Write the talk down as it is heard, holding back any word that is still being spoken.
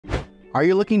Are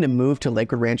you looking to move to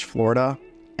Lakewood Ranch, Florida,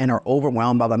 and are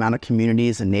overwhelmed by the amount of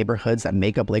communities and neighborhoods that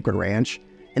make up Lakewood Ranch?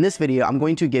 In this video, I'm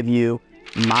going to give you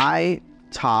my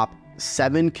top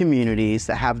 7 communities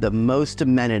that have the most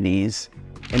amenities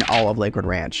in all of Lakewood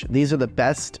Ranch. These are the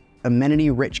best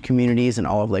amenity-rich communities in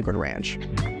all of Lakewood Ranch.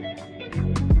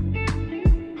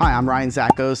 Hi, I'm Ryan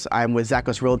Zachos. I'm with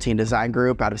Zachos Realty Design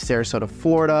Group out of Sarasota,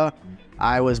 Florida.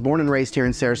 I was born and raised here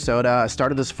in Sarasota. I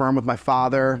started this firm with my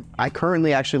father. I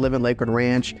currently actually live in Lakewood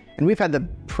Ranch, and we've had the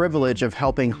privilege of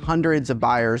helping hundreds of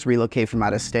buyers relocate from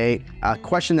out of state. A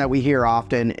question that we hear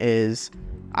often is,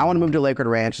 I want to move to Lakewood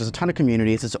Ranch. There's a ton of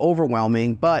communities. It's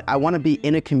overwhelming, but I want to be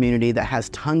in a community that has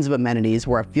tons of amenities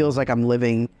where it feels like I'm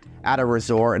living at a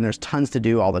resort and there's tons to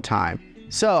do all the time.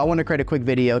 So I want to create a quick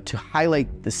video to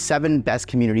highlight the 7 best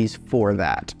communities for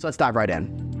that. So let's dive right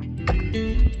in.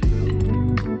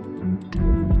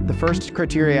 The first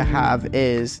criteria I have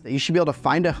is that you should be able to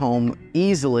find a home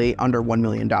easily under $1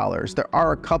 million. There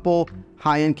are a couple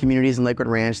high-end communities in Lakewood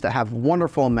Ranch that have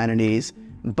wonderful amenities,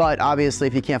 but obviously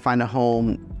if you can't find a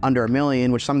home under $1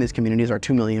 million, which some of these communities are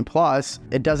 $2 million plus,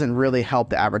 it doesn't really help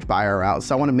the average buyer out.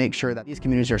 So I want to make sure that these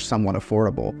communities are somewhat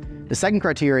affordable. The second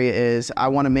criteria is I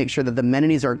want to make sure that the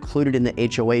amenities are included in the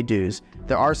HOA dues.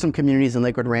 There are some communities in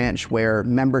Lakewood Ranch where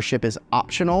membership is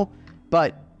optional,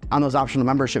 but on those optional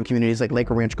membership communities like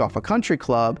Lakewood Ranch Golf and Country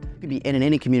Club, you could be in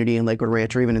any community in Lakewood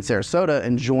Ranch or even in Sarasota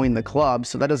and join the club.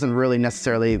 So that doesn't really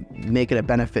necessarily make it a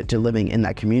benefit to living in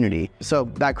that community. So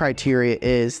that criteria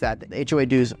is that the HOA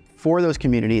dues for those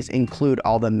communities include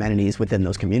all the amenities within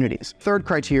those communities. Third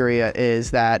criteria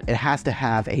is that it has to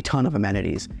have a ton of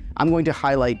amenities. I'm going to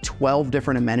highlight 12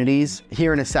 different amenities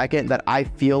here in a second that I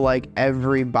feel like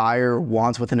every buyer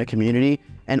wants within a community.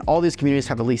 And all these communities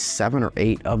have at least 7 or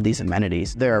 8 of these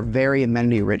amenities. They are very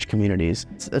amenity-rich communities.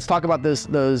 Let's talk about those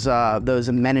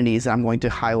amenities that I'm going to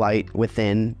highlight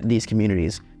within these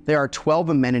communities. There are 12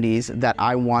 amenities that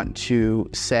I want to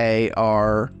say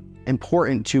are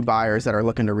important to buyers that are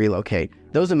looking to relocate.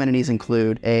 Those amenities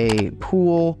include a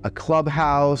pool, a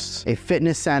clubhouse, a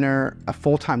fitness center, a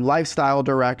full-time lifestyle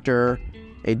director,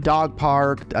 a dog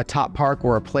park, a top park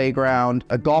or a playground,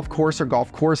 a golf course or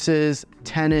golf courses,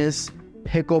 tennis,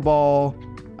 pickleball,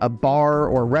 a bar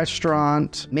or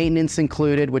restaurant, maintenance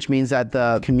included, which means that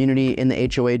the community in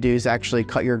the HOA dues actually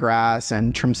cut your grass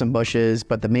and trim some bushes,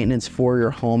 but the maintenance for your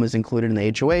home is included in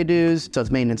the HOA dues. So it's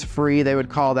maintenance free, they would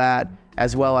call that,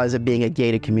 as well as it being a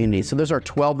gated community. So those are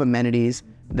 12 amenities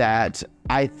that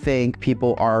I think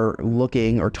people are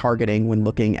looking or targeting when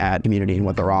looking at community and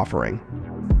what they're offering.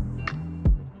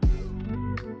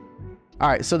 All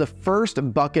right, so the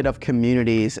first bucket of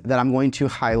communities that I'm going to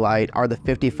highlight are the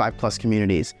 55 plus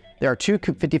communities. There are 2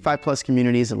 55 plus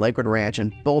communities in Lakewood Ranch,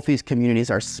 and both these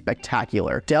communities are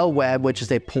spectacular. Del Webb, which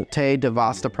is a Pulte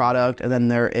DeVasta product, and then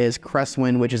there is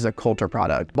Crestwind, which is a Coulter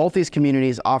product. Both these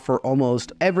communities offer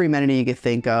almost every amenity you could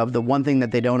think of. The one thing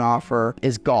that they don't offer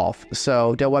is golf.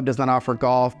 So Del Webb does not offer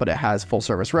golf, but it has full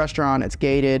service restaurant, it's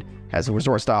gated, has a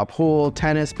resort style pool,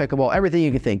 tennis, pickleball, everything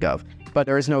you can think of. But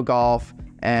there is no golf.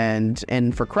 And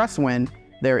for Crestwind,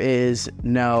 there is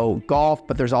no golf,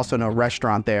 but there's also no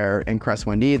restaurant there in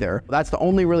Crestwind either. That's the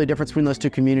only really difference between those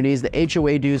 2 communities. The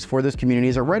HOA dues for those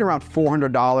communities are right around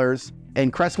 $400.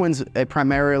 And Crestwind's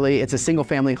primarily, it's a single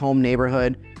family home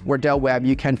neighborhood, where Del Webb,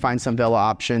 you can find some villa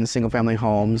options, single family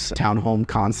homes, townhome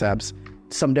concepts,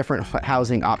 some different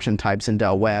housing option types in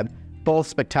Del Webb. Both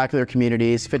spectacular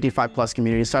communities, 55 plus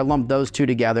communities. So I lumped those 2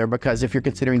 together because if you're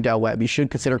considering Del Webb, you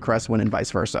should consider Crestwind and vice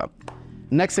versa.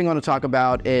 Next thing I want to talk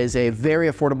about is a very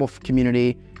affordable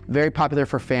community, very popular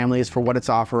for families for what it's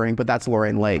offering, but that's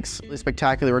Lorraine Lakes. Really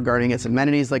spectacular regarding its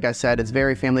amenities. Like I said, it's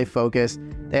very family focused.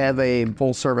 They have a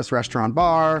full service restaurant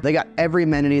bar. They got every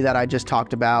amenity that I just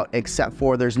talked about, except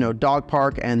for there's no dog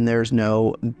park and there's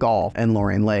no golf in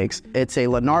Lorraine Lakes. It's a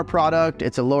Lennar product.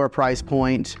 It's a lower price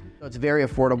point. So it's very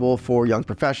affordable for young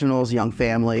professionals, young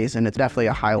families, and it's definitely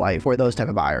a highlight for those type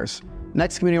of buyers.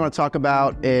 Next community I want to talk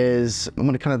about is, I'm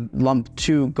going to kind of lump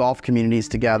 2 golf communities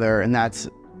together, and that's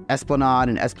Esplanade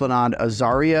and Esplanade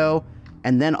Azario,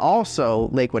 and then also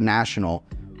Lakewood National.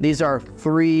 These are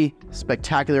 3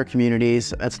 spectacular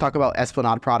communities. Let's talk about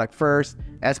Esplanade product first.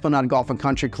 Esplanade Golf and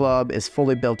Country Club is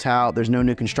fully built out. There's no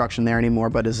new construction there anymore,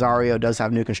 but Azario does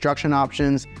have new construction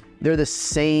options. They're the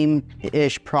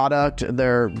same-ish product.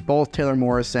 They're both Taylor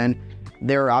Morrison.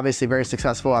 They're obviously very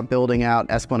successful at building out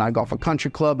Esplanade Golf and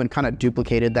Country Club and kind of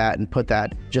duplicated that and put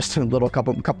that just a little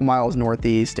couple miles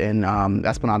northeast in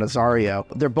Esplanade Azario.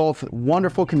 They're both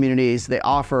wonderful communities. They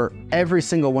offer every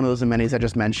single one of those amenities I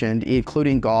just mentioned,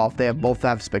 including golf. They both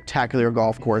have spectacular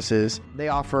golf courses. They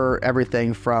offer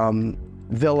everything from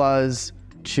villas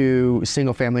to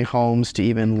single family homes to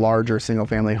even larger single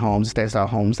family homes, stay-style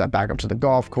homes that back up to the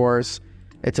golf course.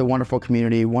 It's a wonderful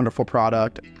community, wonderful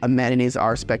product. Amenities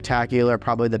are spectacular,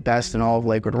 probably the best in all of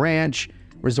Lakewood Ranch.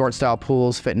 Resort style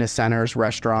pools, fitness centers,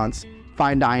 restaurants,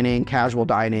 fine dining, casual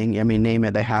dining. I mean, name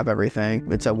it, they have everything.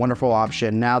 It's a wonderful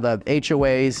option. Now the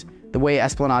HOAs, the way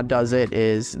Esplanade does it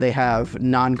is they have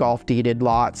non-golf deeded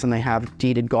lots and they have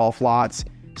deeded golf lots.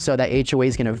 So that HOA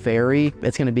is going to vary.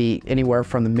 It's going to be anywhere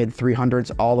from the mid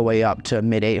 300s all the way up to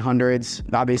mid 800s.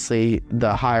 Obviously,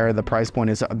 the higher the price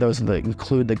point is, those that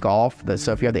include the golf.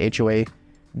 So if you have the HOA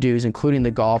dues, including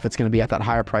the golf, it's going to be at that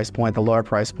higher price point. The lower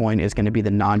price point is going to be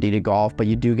the non-deeded golf, but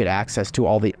you do get access to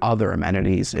all the other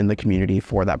amenities in the community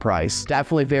for that price.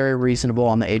 Definitely very reasonable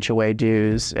on the HOA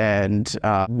dues and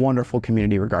wonderful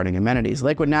community regarding amenities.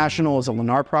 Lakewood National is a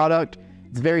Lennar product.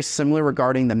 It's very similar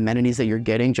regarding the amenities that you're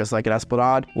getting, just like at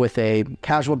Esplanade, with a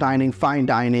casual dining, fine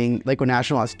dining. Lakewood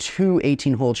National has 2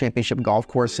 18-hole championship golf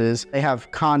courses. They have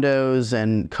condos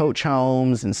and coach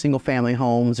homes and single family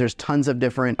homes. There's tons of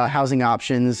different housing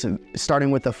options,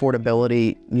 starting with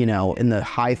affordability, you know, in the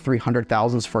high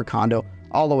 300,000s for a condo,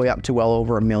 all the way up to well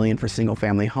over $1 million for single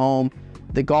family home.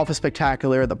 The golf is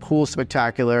spectacular. The pool is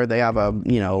spectacular. They have a,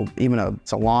 you know, even a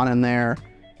salon in there,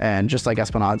 and just like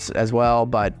Esplanade as well,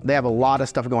 but they have a lot of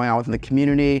stuff going on within the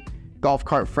community. Golf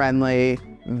cart friendly,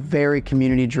 very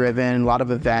community driven, a lot of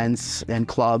events and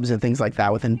clubs and things like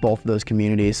that within both of those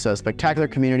communities. So spectacular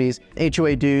communities.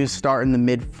 HOA dues start in the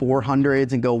mid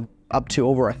 400s and go up to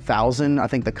over 1,000. I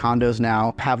think the condos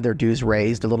now have their dues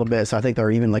raised a little bit. So I think they're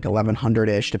even like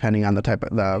 1,100-ish, depending on the type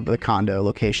of the condo,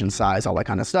 location, size, all that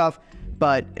kind of stuff.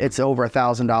 But it's over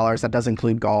 $1,000. That does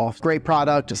include golf. Great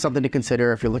product, something to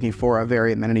consider if you're looking for a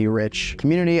very amenity-rich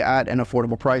community at an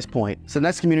affordable price point. So the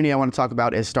next community I want to talk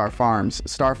about is Star Farms.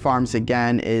 Star Farms,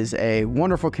 again, is a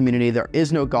wonderful community. There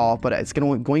is no golf, but it's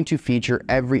going to feature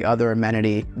every other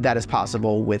amenity that is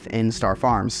possible within Star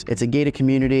Farms. It's a gated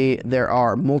community. There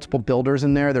are multiple builders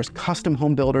in there. There's custom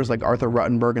home builders like Arthur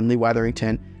Ruttenberg and Lee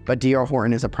Weatherington, but D.R.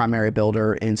 Horton is a primary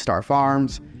builder in Star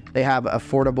Farms. They have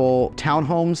affordable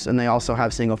townhomes, and they also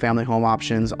have single family home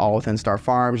options all within Star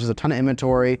Farms. There's a ton of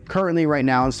inventory currently right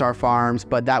now in Star Farms,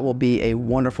 but that will be a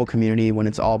wonderful community when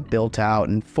it's all built out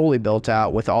and fully built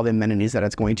out with all the amenities that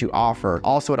it's going to offer.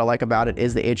 Also, what I like about it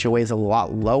is the HOA is a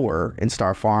lot lower in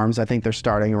Star Farms. I think they're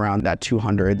starting around that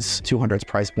 200s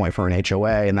price point for an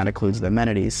HOA, and that includes the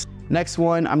amenities. Next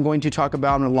one I'm going to talk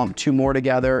about, I'm gonna lump 2 more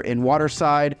together. In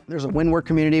Waterside, there's a Windward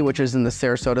community, which is in the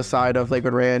Sarasota side of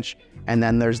Lakewood Ranch. And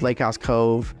then there's Lakehouse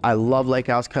Cove. I love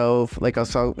Lakehouse Cove.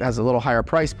 Lakehouse Cove has a little higher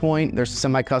price point. There's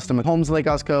semi-custom homes in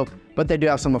Lakehouse Cove, but they do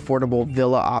have some affordable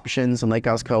villa options in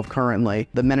Lakehouse Cove currently.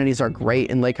 The amenities are great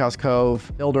in Lakehouse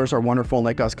Cove. Builders are wonderful in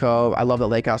Lakehouse Cove. I love that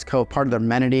Lakehouse Cove, part of their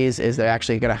amenities is they're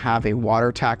actually gonna have a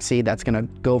water taxi that's gonna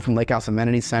go from Lakehouse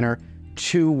Amenity Center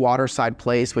to Waterside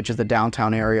Place, which is the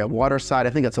downtown area of Waterside. I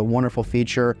think that's a wonderful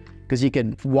feature because you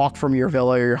can walk from your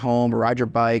villa or your home or ride your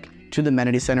bike to the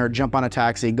amenity center, jump on a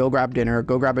taxi, go grab dinner,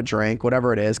 go grab a drink,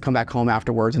 whatever it is, come back home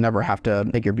afterwards and never have to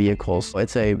take your vehicles.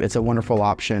 It's a wonderful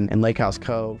option in Lakehouse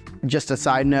Cove. Just a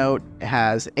side note, it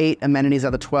has 8 amenities out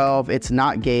of the 12. It's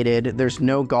not gated. There's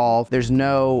no golf, there's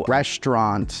no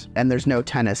restaurant, and there's no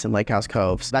tennis in Lakehouse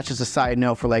Cove. So that's just a side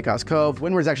note for Lakehouse Cove.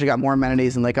 Windward's actually got more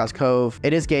amenities in Lakehouse Cove.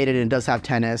 It is gated and it does have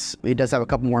tennis. It does have a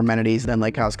couple more amenities than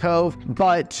Lakehouse Cove,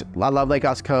 but I love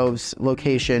Lakehouse Cove's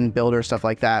location, builder, stuff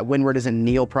like that. Windward is a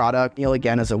Neil product. Neil,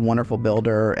 again, is a wonderful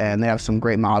builder, and they have some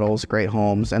great models, great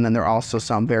homes, and then there are also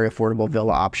some very affordable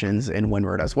villa options in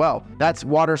Windward as well. That's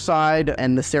Waterside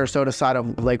and the Sarasota side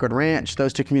of Lakewood Ranch.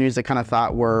 Those 2 communities I kind of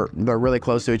thought they're really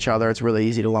close to each other. It's really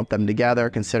easy to lump them together,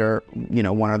 consider, you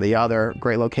know, one or the other.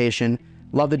 Great location.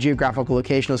 Love the geographical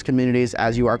location of those communities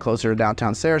as you are closer to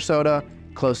downtown Sarasota,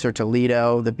 closer to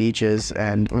Lido, the beaches,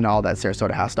 and all that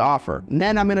Sarasota has to offer. And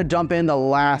then I'm gonna dump in the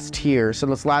last tier. So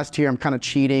this last tier, I'm kind of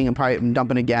cheating. I'm probably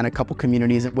dumping again a couple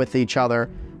communities with each other.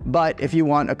 But if you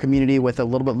want a community with a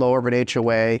little bit lower of an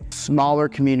HOA, smaller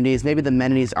communities, maybe the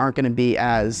amenities aren't gonna be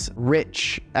as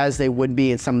rich as they would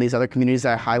be in some of these other communities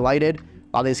that I highlighted.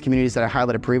 A lot of these communities that I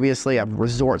highlighted previously have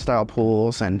resort style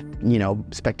pools and, you know,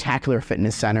 spectacular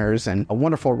fitness centers and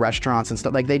wonderful restaurants and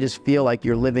stuff. Like, they just feel like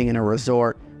you're living in a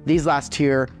resort. These last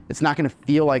tier, it's not gonna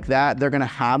feel like that. They're gonna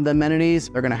have the amenities.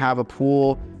 They're gonna have a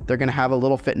pool. They're gonna have a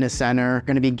little fitness center,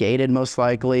 gonna be gated most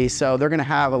likely. So they're gonna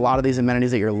have a lot of these amenities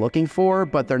that you're looking for,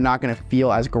 but they're not gonna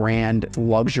feel as grand,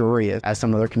 luxurious as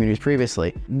some other communities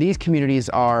previously. These communities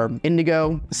are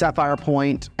Indigo, Sapphire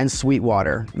Point, and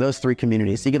Sweetwater. Those 3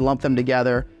 communities. So you can lump them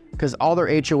together because all their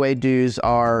HOA dues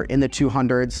are in the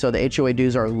 200s. So the HOA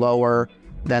dues are lower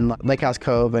than Lakehouse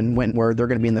Cove and Windward. They're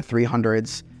gonna be in the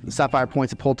 300s. Sapphire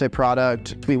Point's a Pulte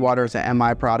product, Sweetwater's an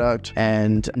MI product,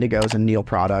 and Indigo's a Neil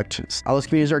product. All those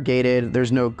communities are gated.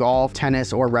 There's no golf,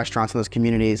 tennis, or restaurants in those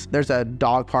communities. There's a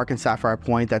dog park in Sapphire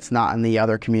Point that's not in the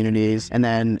other communities. And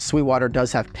then Sweetwater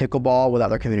does have pickleball, with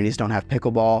other communities don't have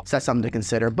pickleball. So that's something to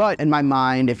consider. But in my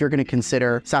mind, if you're gonna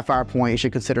consider Sapphire Point, you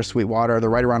should consider Sweetwater. They're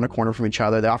right around the corner from each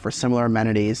other. They offer similar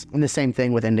amenities. And the same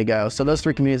thing with Indigo. So those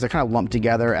three communities are kind of lumped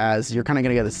together as you're kind of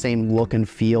gonna get the same look and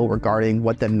feel regarding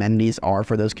what the amenities are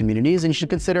for those communities. And you should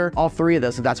consider all three of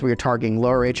those if that's what you're targeting: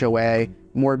 lower HOA,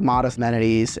 more modest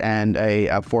amenities, and a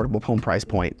affordable home price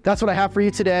point. That's what I have for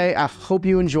you today. I hope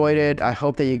you enjoyed it. I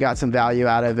hope that you got some value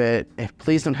out of it.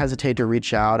 Please don't hesitate to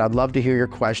reach out. I'd love to hear your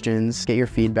questions, get your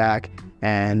feedback,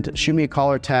 and shoot me a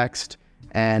call or text.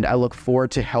 And I look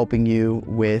forward to helping you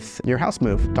with your house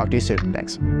move. Talk to you soon.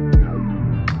 Thanks.